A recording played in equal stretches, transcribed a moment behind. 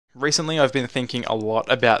Recently I've been thinking a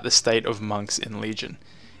lot about the state of monks in Legion,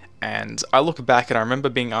 and I look back and I remember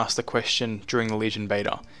being asked a question during the Legion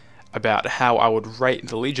beta about how I would rate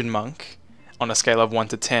the Legion monk on a scale of 1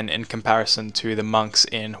 to 10 in comparison to the monks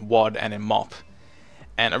in WoD and in MoP.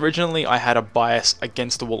 And originally I had a bias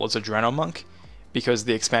against the Wall as a Drano monk because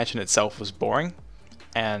the expansion itself was boring,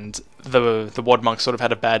 and the WoD monk sort of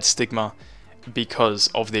had a bad stigma because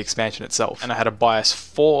of the expansion itself, and I had a bias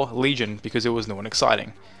for Legion because it was new and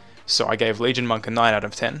exciting. So I gave Legion Monk a 9 out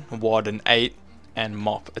of 10, WoD an 8, and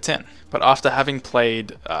MoP a 10. But after having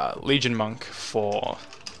played Legion Monk for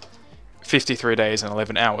 53 days and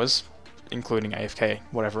 11 hours, including AFK,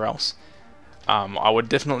 whatever else, I would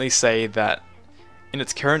definitely say that in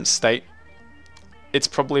its current state, it's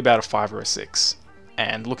probably about a 5 or a 6.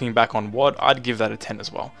 And looking back on WoD, I'd give that a 10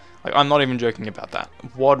 as well. Like, I'm not even joking about that.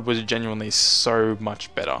 WoD was genuinely so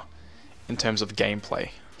much better in terms of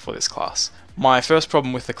gameplay for this class. My first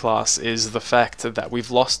problem with the class is the fact that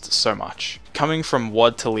we've lost so much. Coming from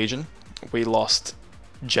WoD to Legion, we lost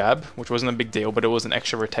Jab, which wasn't a big deal, but it was an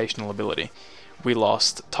extra rotational ability. We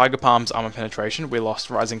lost Tiger Palm's armor penetration, we lost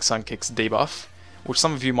Rising Sun Kick's debuff, which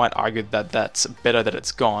some of you might argue that that's better that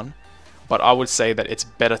it's gone, but I would say that it's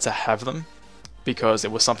better to have them because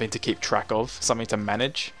it was something to keep track of, something to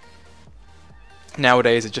manage.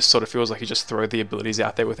 Nowadays it just sort of feels like you just throw the abilities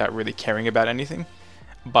out there without really caring about anything.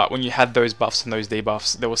 But when you had those buffs and those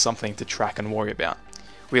debuffs, there was something to track and worry about.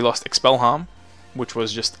 We lost Expel Harm, which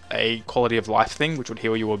was just a quality of life thing, which would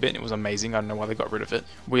heal you a bit. It was amazing, I don't know why they got rid of it.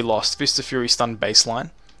 We lost Fist of Fury Stun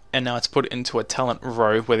baseline, and now it's put into a talent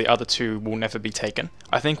row where the other two will never be taken.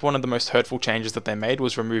 I think one of the most hurtful changes that they made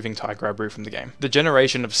was removing Tiger Brew from the game. The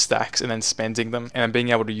generation of stacks and then spending them, and then being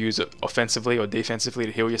able to use it offensively or defensively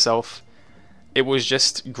to heal yourself, it was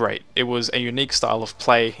just great. It was a unique style of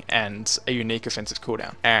play and a unique offensive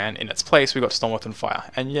cooldown. And in its place, we got Storm Within Fire.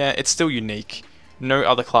 And yeah, it's still unique. No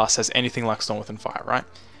other class has anything like Storm Within Fire, right?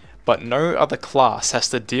 But no other class has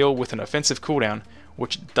to deal with an offensive cooldown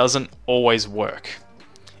which doesn't always work.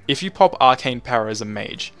 If you pop Arcane Power as a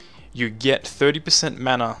mage, you get 30%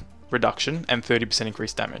 mana reduction and 30%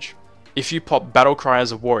 increased damage. If you pop Battle Cry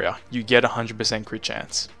as a warrior, you get 100% crit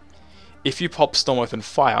chance. If you pop Storm Within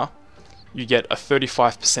Fire, you get a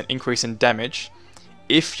 35% increase in damage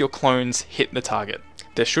if your clones hit the target.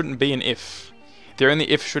 There shouldn't be an if. The only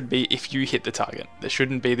if should be if you hit the target. There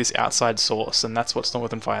shouldn't be this outside source, and that's what Storm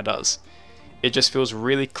Within Fire does. It just feels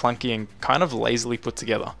really clunky and kind of lazily put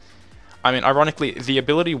together. I mean, ironically, the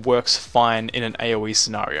ability works fine in an AoE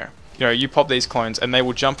scenario. You know, you pop these clones and they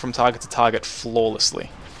will jump from target to target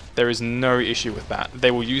flawlessly. There is no issue with that.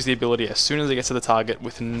 They will use the ability as soon as they get to the target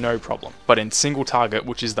with no problem. But in single target,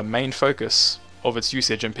 which is the main focus of its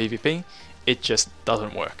usage in PvP, it just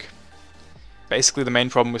doesn't work. Basically, the main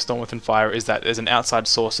problem with Storm Within Fire is that there's an outside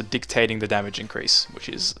source dictating the damage increase, which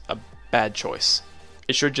is a bad choice.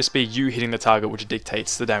 It should just be you hitting the target which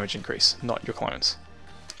dictates the damage increase, not your clones.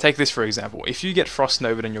 Take this for example. If you get Frost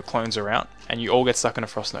Nova'd and your clones are out, and you all get stuck in a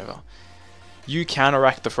Frost Nova, you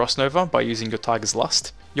counteract the Frost Nova by using your Tiger's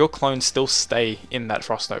Lust. Your clones still stay in that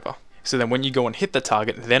Frost Nova. So then when you go and hit the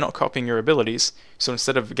target, they're not copying your abilities, so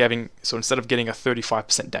instead of getting a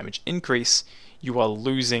 35% damage increase, you are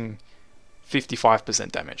losing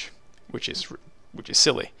 55% damage, which is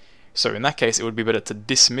silly. So in that case, it would be better to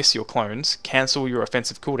dismiss your clones, cancel your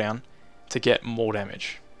offensive cooldown to get more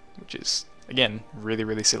damage, which is, again, really,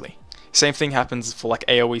 really silly. Same thing happens for like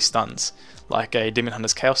AoE stuns, like a Demon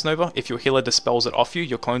Hunter's Chaos Nova. If your healer dispels it off you,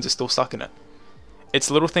 your clones are still stuck in it. It's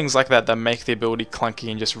little things like that that make the ability clunky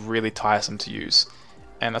and just really tiresome to use.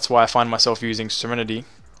 And that's why I find myself using Serenity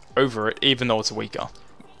over it, even though it's weaker.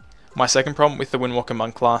 My second problem with the Windwalker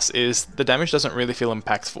Monk class is the damage doesn't really feel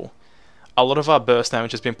impactful. A lot of our burst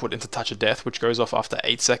damage has been put into Touch of Death, which goes off after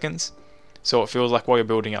 8 seconds. So it feels like while you're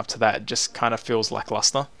building up to that, it just kind of feels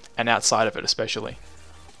lackluster, and outside of it especially.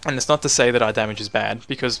 And it's not to say that our damage is bad,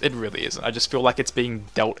 because it really isn't. I just feel like it's being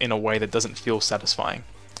dealt in a way that doesn't feel satisfying.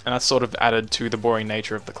 And that's sort of added to the boring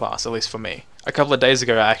nature of the class, at least for me. A couple of days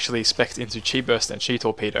ago I actually spec'd into Chi Burst and Chi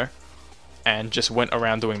Torpedo, and just went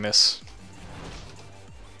around doing this.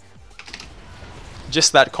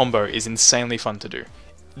 Just that combo is insanely fun to do.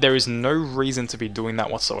 There is no reason to be doing that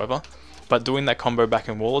whatsoever, but doing that combo back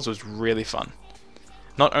in Warlords was really fun.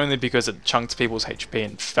 Not only because it chunked people's HP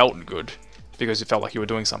and felt good, because it felt like you were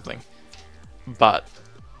doing something, but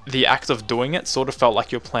the act of doing it sort of felt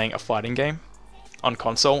like you're playing a fighting game on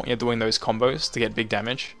console, and you're doing those combos to get big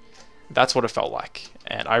damage. That's what it felt like,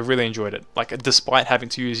 and I really enjoyed it. Like, despite having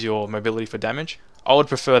to use your mobility for damage, I would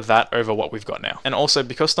prefer that over what we've got now. And also,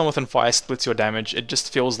 because Storm Within Fire splits your damage, it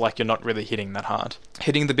just feels like you're not really hitting that hard.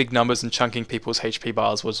 Hitting the big numbers and chunking people's HP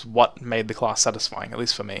bars was what made the class satisfying, at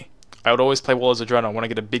least for me. I would always play Warlord's Adrenaline when I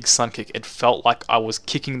get a big sun kick. It felt like I was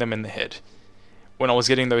kicking them in the head. When I was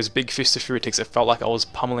getting those big Fist of Fury ticks, it felt like I was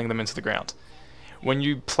pummeling them into the ground. When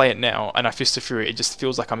you play it now and I Fist of Fury, it just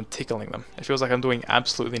feels like I'm tickling them. It feels like I'm doing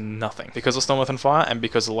absolutely nothing because of Storm Within Fire and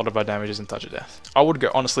because a lot of our damage is in Touch of Death. I would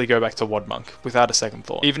honestly go back to Wad Monk without a second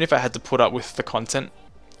thought. Even if I had to put up with the content,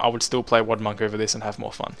 I would still play Wad Monk over this and have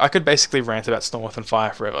more fun. I could basically rant about Storm Within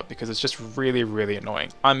Fire forever because it's just really, really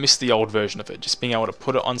annoying. I miss the old version of it, just being able to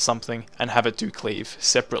put it on something and have it do cleave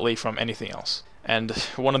separately from anything else. And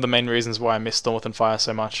one of the main reasons why I miss Storm Within Fire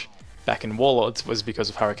so much back in Warlords was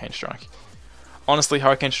because of Hurricane Strike. Honestly,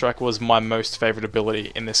 Hurricane Strike was my most favorite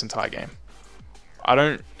ability in this entire game.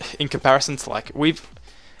 In comparison to like,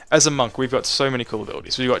 as a monk, we've got so many cool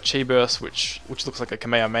abilities. We've got Chi Burst, which looks like a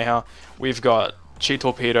Kamehameha. We've got Chi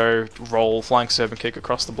Torpedo, Roll, Flying Serpent Kick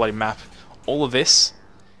across the bloody map. All of this,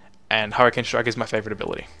 and Hurricane Strike is my favorite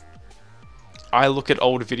ability. I look at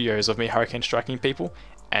old videos of me Hurricane Striking people,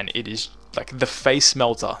 and it is like the face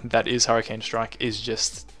melter that is Hurricane Strike is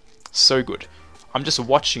just so good. I'm just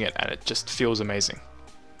watching it and it just feels amazing.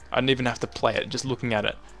 I don't even have to play it, just looking at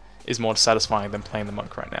it is more satisfying than playing the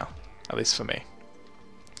monk right now, at least for me.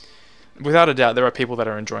 Without a doubt, there are people that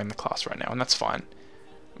are enjoying the class right now, and that's fine.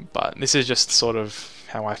 But this is just sort of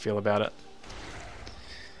how I feel about it.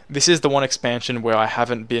 This is the one expansion where I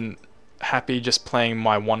haven't been happy just playing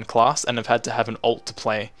my one class and have had to have an alt to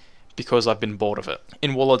play because I've been bored of it.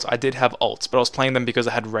 In Warlords, I did have alts, but I was playing them because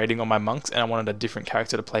I had raiding on my monks and I wanted a different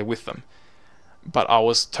character to play with them. But I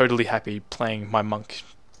was totally happy playing my monk,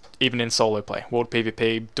 even in solo play. World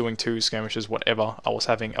PvP, doing 2 skirmishes, whatever, I was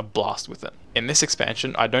having a blast with it. In this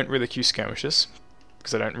expansion, I don't really queue skirmishes,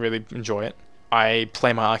 because I don't really enjoy it. I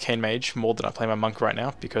play my Arcane Mage more than I play my monk right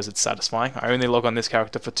now, because it's satisfying. I only log on this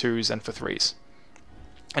character for 2s and for 3s.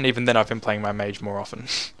 And even then I've been playing my mage more often.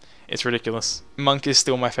 It's ridiculous. Monk is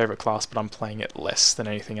still my favourite class, but I'm playing it less than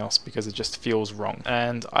anything else, because it just feels wrong.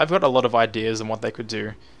 And I've got a lot of ideas on what they could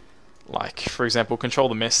do. Like, for example, Control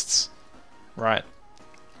the Mists, right?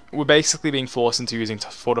 We're basically being forced into using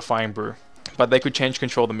Fortifying Brew, but they could change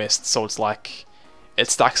Control the Mists so it's like, it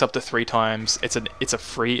stacks up to 3 times, it's a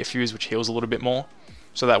free Effuse which heals a little bit more,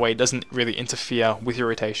 so that way it doesn't really interfere with your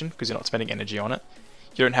rotation, because you're not spending energy on it.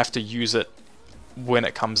 You don't have to use it when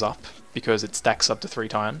it comes up, because it stacks up to 3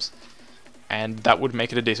 times, and that would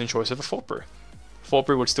make it a decent choice over Fort Brew. Fort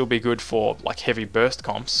Brew would still be good for like heavy burst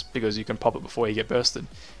comps, because you can pop it before you get bursted.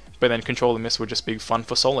 But then Control the Mist would just be fun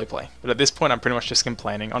for solo play. But at this point I'm pretty much just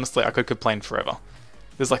complaining. Honestly, I could complain forever.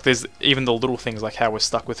 There's even the little things like how we're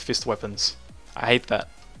stuck with fist weapons. I hate that.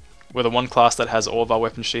 We're the one class that has all of our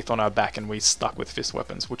weapon sheath on our back and we're stuck with fist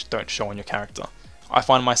weapons, which don't show on your character. I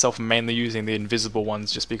find myself mainly using the invisible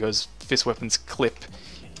ones just because fist weapons clip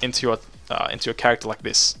into your character like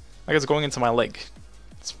this. Like it's going into my leg.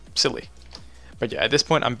 It's silly. But yeah, at this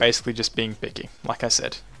point I'm basically just being picky, like I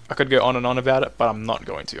said. I could go on and on about it, but I'm not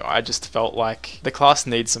going to. I just felt like the class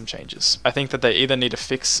needs some changes. I think that they either need to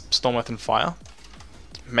fix Storm Within Fire,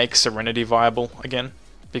 make Serenity viable again,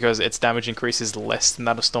 because its damage increase is less than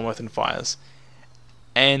that of Storm Within Fire's,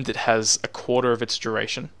 and it has a quarter of its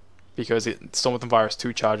duration, because Storm Within Fire has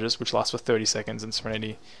 2 charges, which last for 30 seconds, and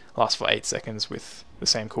Serenity lasts for 8 seconds with the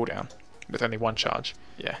same cooldown, with only 1 charge.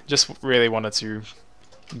 Yeah, just really wanted to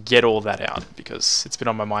get all that out because it's been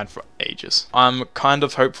on my mind for ages. I'm kind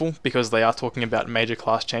of hopeful because they are talking about major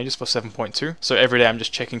class changes for 7.2, so every day I'm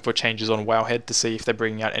just checking for changes on Wowhead to see if they're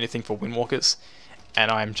bringing out anything for Windwalkers, and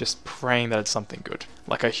I'm just praying that it's something good.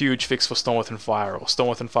 Like a huge fix for Storm Within Fire, or Storm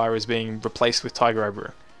Within Fire is being replaced with Tiger Eye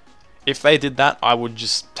Brew. If they did that, I would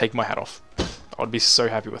just take my hat off. I would be so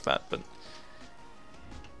happy with that, but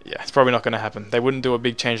yeah, it's probably not going to happen. They wouldn't do a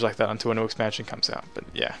big change like that until a new expansion comes out, but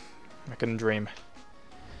yeah, I can dream.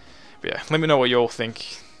 But yeah, let me know what you all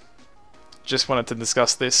think. Just wanted to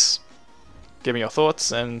discuss this, give me your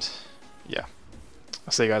thoughts, and yeah,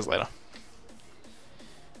 I'll see you guys later.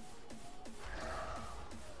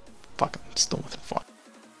 Fucking Storm Within Fire.